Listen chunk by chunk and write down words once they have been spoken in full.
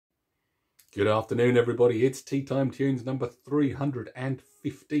Good afternoon, everybody. It's Tea Time Tunes number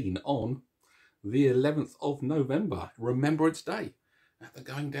 315 on the 11th of November, Remembrance Day. At the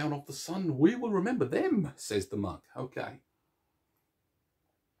going down of the sun, we will remember them, says the mug. Okay.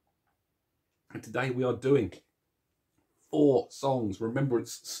 And today we are doing 4 songs,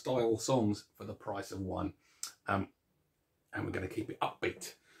 Remembrance style songs, for the price of 1. And we're going to keep it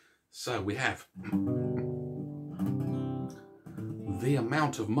upbeat. So we have the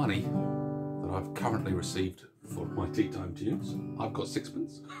amount of money that I've currently received for my Tea Time Tunes. I've got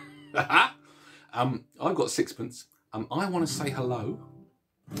sixpence. I've got sixpence. I want to say hello.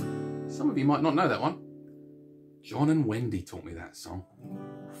 Some of you might not know that one. John and Wendy taught me that song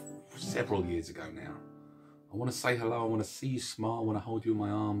several years ago now. I want to say hello. I want to see you smile. I want to hold you in my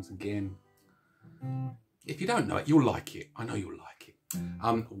arms again. If you don't know it, you'll like it. I know you'll like it.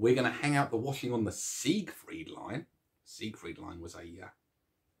 We're going to hang out the washing on the Siegfried line. Siegfried line was an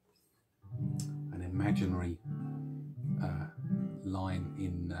imaginary line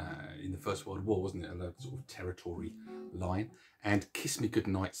in the First World War, wasn't it? A sort of territory line. And Kiss Me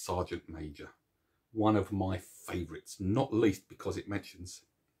Goodnight Sergeant Major, one of my favourites, not least because it mentions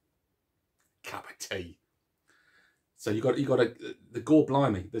cup of tea. So you got the Gore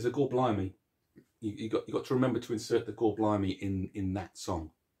Blimey. There's a Gore Blimey. You got to remember to insert the Gore Blimey in that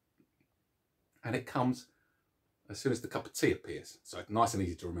song, and it comes as soon as the cup of tea appears. So it's nice and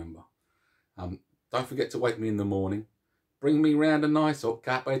easy to remember. Don't forget to wake me in the morning. Bring me round a nice hot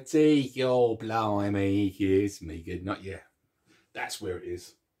cup of tea. Oh, blimey, kiss me goodnight. Yeah, that's where it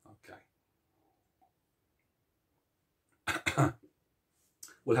is. Okay.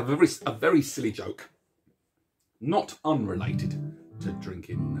 We'll have a very silly joke, not unrelated to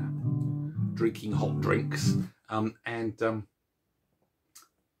drinking hot drinks. I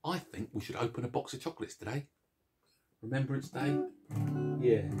think we should open a box of chocolates today. Remembrance Day.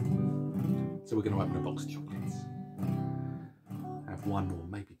 Yeah. So we're going to open a box of chocolates. Have 1 or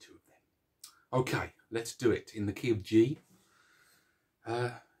maybe 2 of them. Okay, let's do it in the key of G.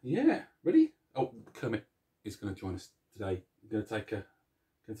 Yeah, ready? Oh, Kermit is going to join us today. You're going to take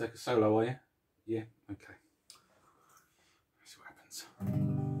a solo, are you? Yeah, okay. Let's see what happens.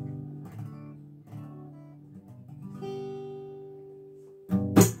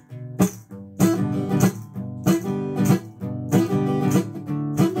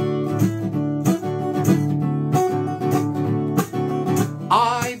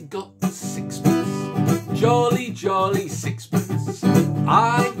 Jolly sixpence.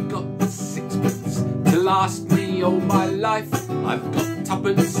 I've got the sixpence to last me all my life. I've got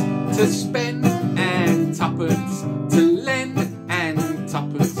tuppence to spend and tuppence to lend and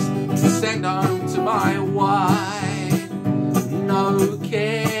tuppence to send home to my wife. No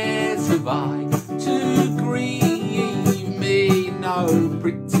cares have I to grieve me, no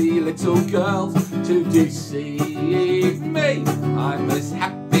pretty little girls to deceive me. I'm as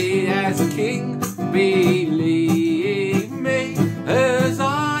happy as a king, believe me, as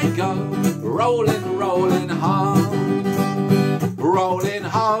I go rolling, rolling home, rolling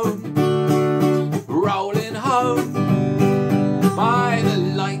home, rolling home, by the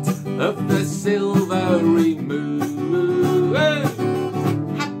light of the silvery moon.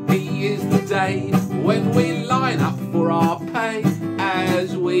 Happy is the day when we line up for our pay,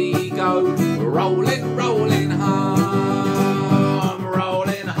 as we go rolling, rolling home.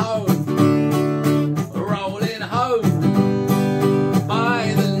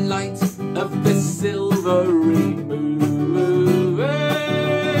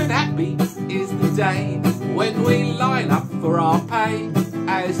 When we line up for our pay,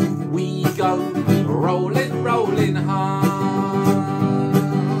 as we go rolling, rolling home.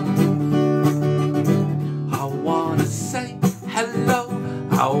 I wanna say hello,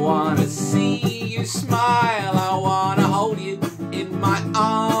 I wanna see you smile, I wanna hold you in my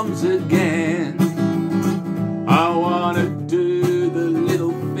arms again. I wanna do the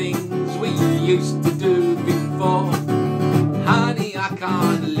little things we used to do before. Honey, I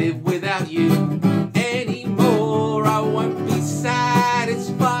can't live without you anymore. I won't be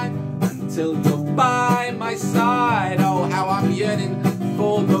satisfied until you're by my side. Oh, how I'm yearning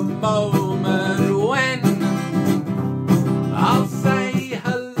for the moment when I'll say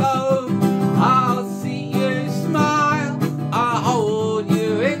hello, I'll see you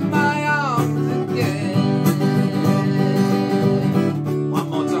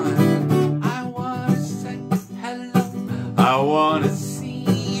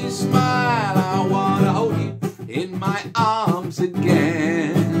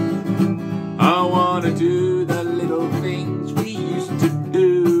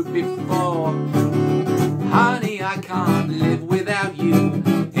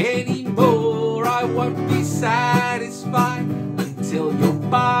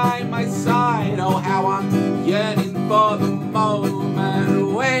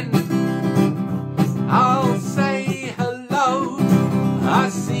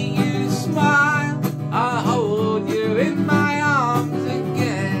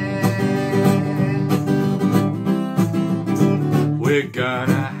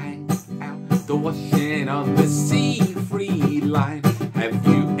Have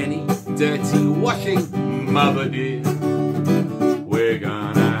you any dirty washing, mother dear? We're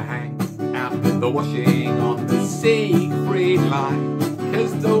gonna hang out the washing on the Siegfried line,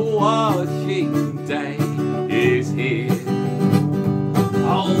 'cause the washing day is here.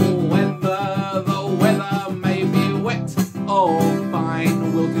 Oh, whether the weather may be wet or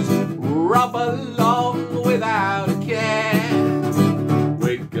fine, we'll just rub along without a care.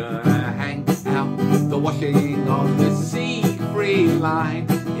 We're gonna hang out the washing on the Siegfried line,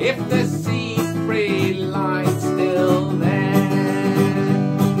 if the Siegfried line's still there.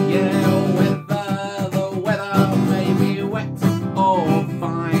 Yeah, whether the weather may be wet or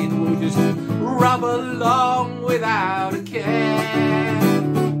fine, we'll just rub along without a care.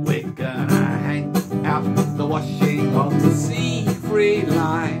 We're gonna hang out the washing on the Siegfried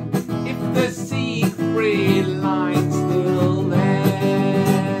line, if the Siegfried line's still there.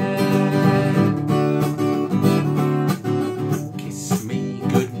 Kiss me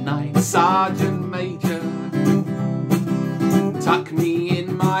goodnight, Sergeant Major. Tuck me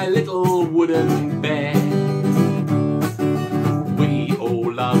in my little wooden bed. We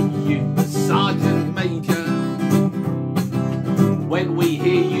all love you, Sergeant Major. When we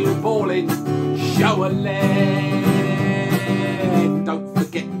hear you bawling, show a leg. Don't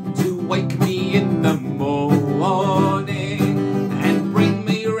forget to wake me in the morning and bring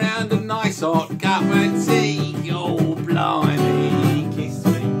me round a nice hot cup of tea. Oh, blimey, kiss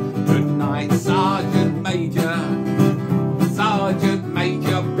me goodnight, Sergeant Major. Sergeant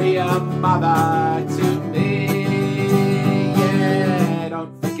Major, be a mother to me. Yeah,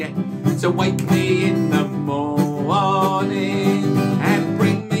 don't forget to wake me in the morning and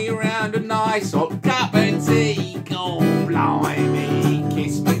bring me round a nice hot cup of tea. Oh, blimey,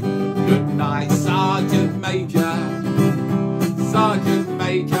 kiss me goodnight, Sergeant Major. Sergeant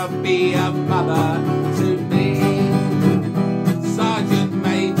Major, be a mother to me. Sergeant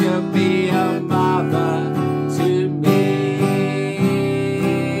Major, be a mother to me.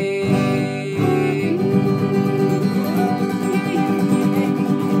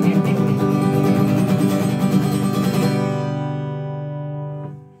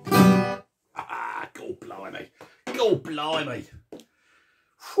 God blimey. God blimey.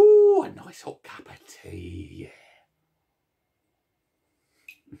 Whew, a nice hot cup of tea, yeah.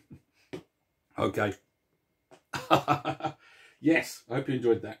 Okay. Yes, I hope you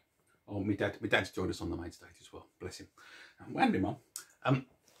enjoyed that. Oh, my dad's joined us on the main stage as well. Bless him. And my mum.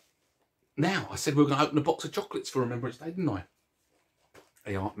 Now, I said we were going to open a box of chocolates for Remembrance Day, didn't I?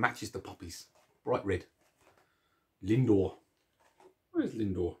 They are, matches the poppies. Bright red. Lindor. Where's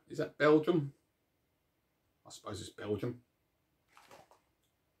Lindor? Is that Belgium? I suppose it's Belgium.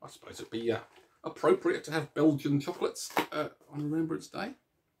 I suppose it'd be appropriate to have Belgian chocolates on Remembrance Day.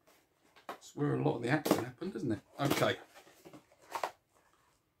 That's where a lot of the action happened, isn't it? Okay.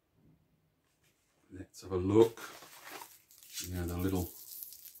 Let's have a look. Yeah, the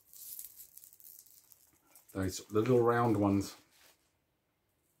little round ones.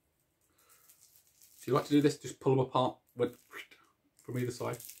 Do you like to do this? Just pull them apart from either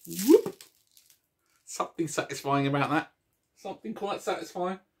side. Whoop. Something satisfying about that. Something quite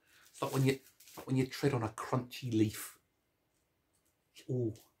satisfying. It's like when you tread on a crunchy leaf.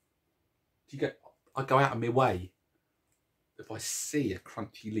 Oh, do you get? I go out of my way if I see a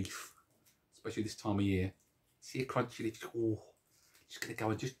crunchy leaf, especially this time of year. See a crunchy leaf. Oh, just gonna go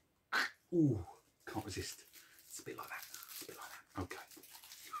and just. Oh, can't resist. It's a bit like that. It's a bit like that. Okay.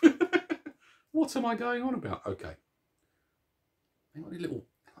 What am I going on about? Okay. Hang on, a little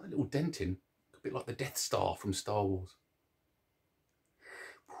denting. A bit like the Death Star from Star Wars.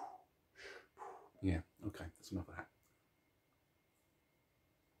 Yeah, okay, that's enough of that.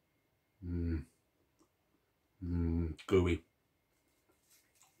 Gooey.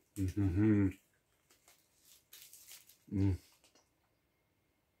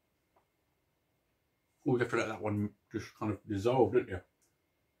 Oh, you have to let that one just kind of dissolve, didn't you?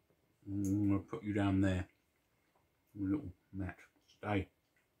 I'm going to put you down there. A little mat. Stay.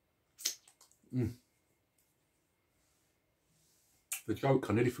 The joke,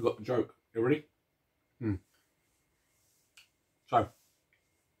 I nearly forgot the joke. You ready? So,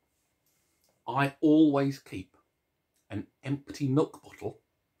 I always keep an empty milk bottle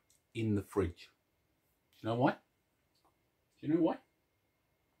in the fridge. Do you know why? Do you know why?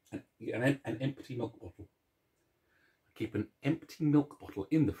 An empty milk bottle. I keep an empty milk bottle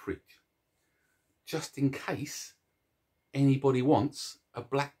in the fridge just in case anybody wants a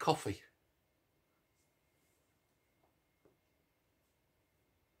black coffee.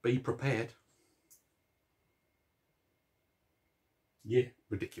 Be prepared. Yeah,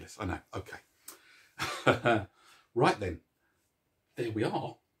 ridiculous, I know. Okay. Right then. there we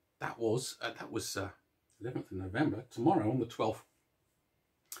are. That was 11th of November. Tomorrow on the 12th,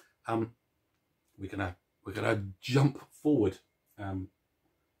 we're gonna jump forward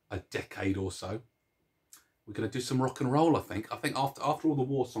a decade or so. We're gonna do some rock and roll. I think after all the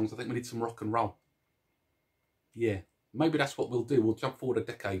war songs, I think we need some rock and roll. Yeah, maybe that's what we'll do. We'll jump forward a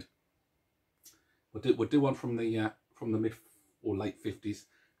decade. We'll do one from the mid or late 50s,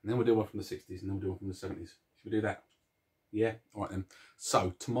 and then we'll do one from the 60s, and then we'll do one from the 70s. Should we do that? Yeah, all right then.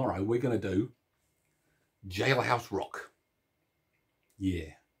 So tomorrow we're gonna do Jailhouse Rock.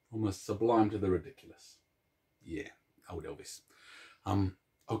 Yeah, almost sublime to the ridiculous. Yeah, old Elvis.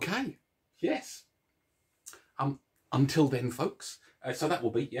 Okay, yes. Until then, folks. So that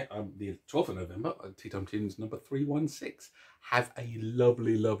will be the 12th of November. Teatime Tunes number 316. Have a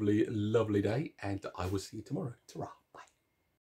lovely, lovely, lovely day, and I will see you tomorrow. Ta-ra.